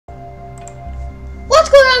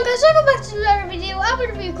going on, guys? Welcome back to another video. I'm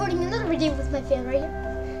going to be recording another video with my fan right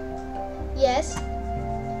here. Yes.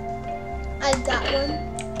 I got one.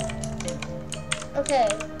 Okay.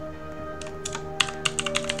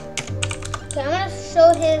 Okay, I'm going to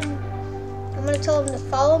show him. I'm going to tell him to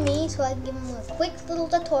follow me so I can give him a quick little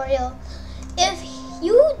tutorial. If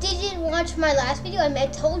you didn't watch my last video, I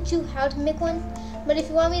told you how to make one. But if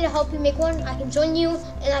you want me to help you make one, I can join you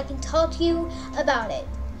and I can talk to you about it.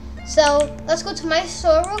 So let's go to my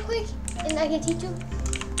store real quick and I can teach you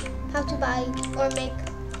how to buy or make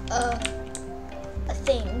a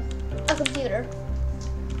thing, a computer.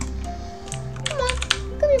 Come on,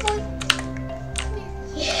 come here, boy. Come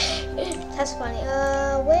here. That's funny.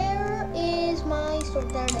 Where is my store?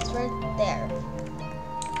 There it is, right there.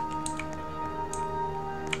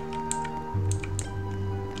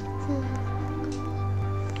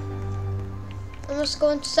 I'm just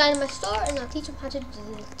going inside my store and I'll teach them how to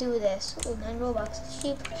do this. Oh, 9 Robux, it's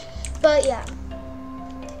cheap. But yeah.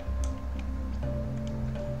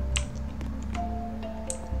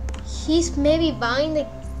 He's maybe buying the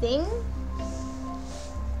thing.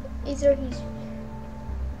 Either he's...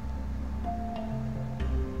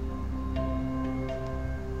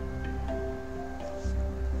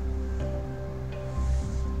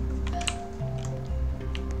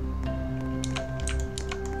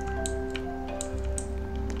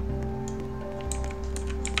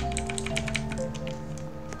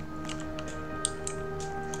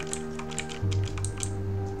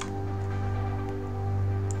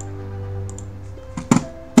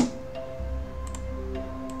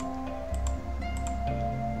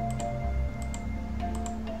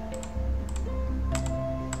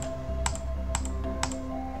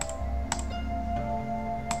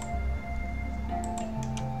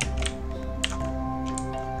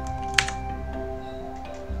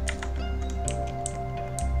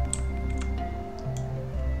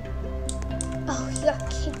 Oh, he got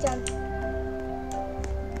kicked out.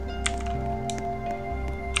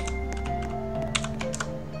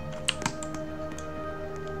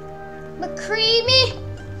 McCreamy!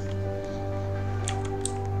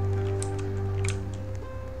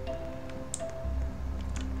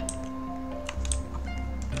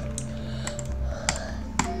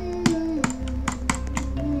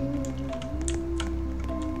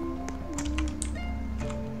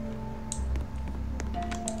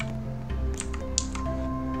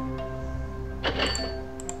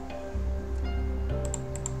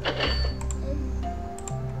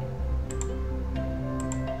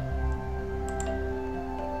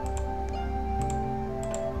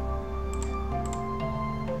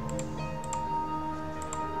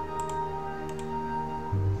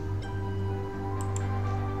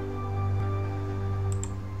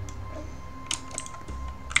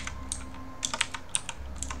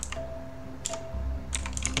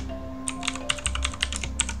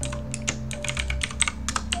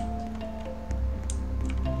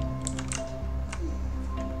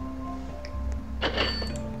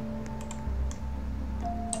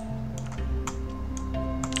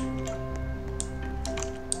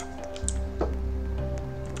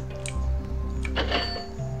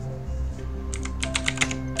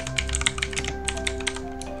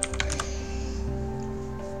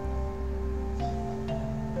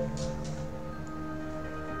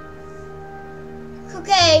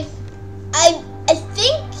 Okay, I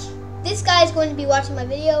think this guy is going to be watching my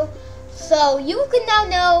video, so you can now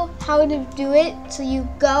know how to do it. So you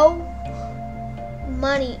go,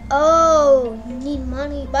 money. Oh, you need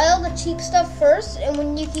money. Buy all the cheap stuff first, and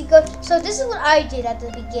when you can go. So this is what I did at the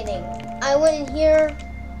beginning. I went in here.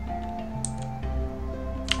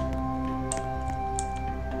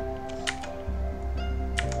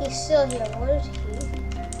 He's still here. What is he?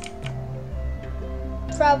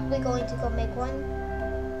 Probably going to go make one.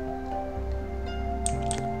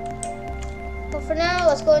 But for now,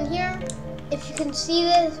 let's go in here. If you can see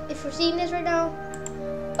this, if you're seeing this right now,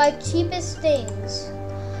 buy cheapest things.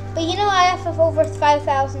 But you know, I have over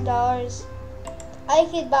 $5,000. I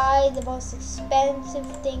could buy the most expensive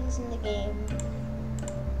things in the game.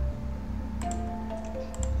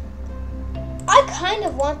 I kind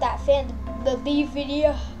of want that fan, the B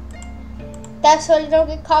video. That's so I don't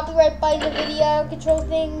get copyright by the video control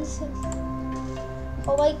things.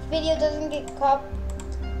 Or my video doesn't get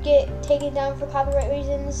taken down for copyright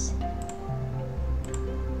reasons.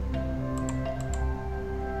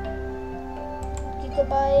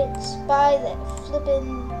 Gigabytes, buy the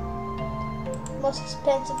flippin' most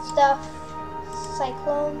expensive stuff.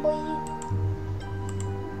 Cyclone boy.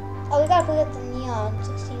 Oh, we gotta put the neon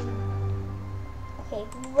 16. Okay,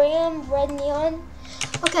 RAM, red neon.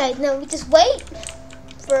 Okay, now we just wait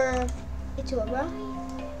for it to arrive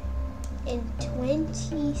in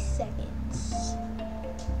 20 seconds.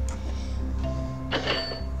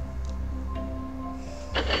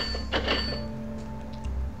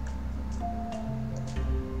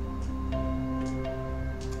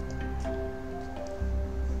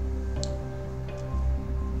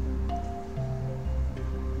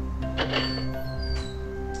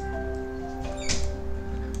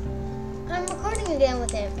 I'm recording again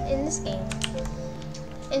with him in this game.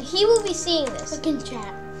 And he will be seeing this. We can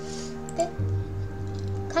chat. Okay.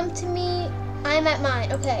 Come to me. I'm at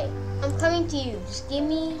mine. Okay. I'm coming to you. Just give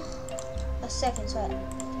me a second. So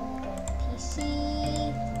PC.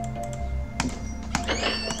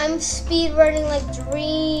 I'm speed running like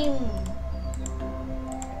Dream.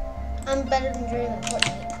 I'm better than Dream at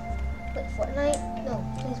Fortnite. Wait, Fortnite? No,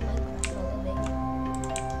 please Minecraft for a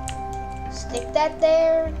living. Stick that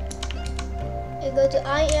there. And go to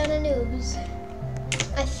I Am a Noobs.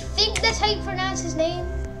 I think that's how you pronounce his name.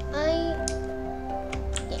 I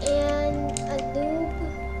am a noob.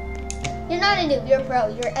 You're not a noob, you're a pro.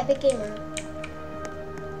 You're an epic gamer.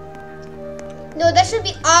 No, that should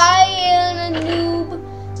be I am a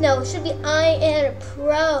noob. No, it should be I am a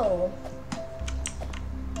pro.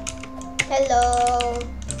 Hello.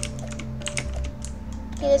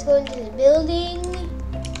 Okay, let's go into the building.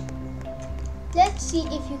 Let's see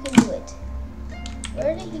if you can do it.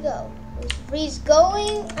 Where did he go? He's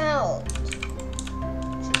going out.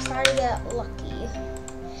 Should try to get lucky.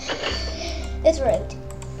 It's rigged.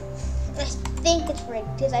 I think it's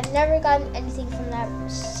rigged because I've never gotten anything from that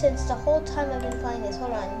since the whole time I've been playing this.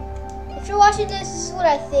 Hold on. If you're watching this, this is what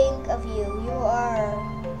I think of you. You are,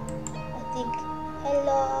 I think,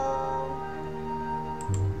 hello.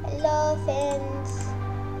 Hello, fans.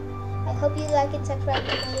 I hope you like and subscribe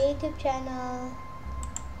to my YouTube channel.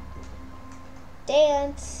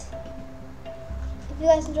 Dance. If you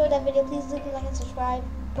guys enjoyed that video, please leave a like and subscribe,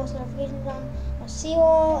 post notifications on. I'll see you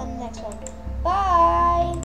all in the next one. Bye!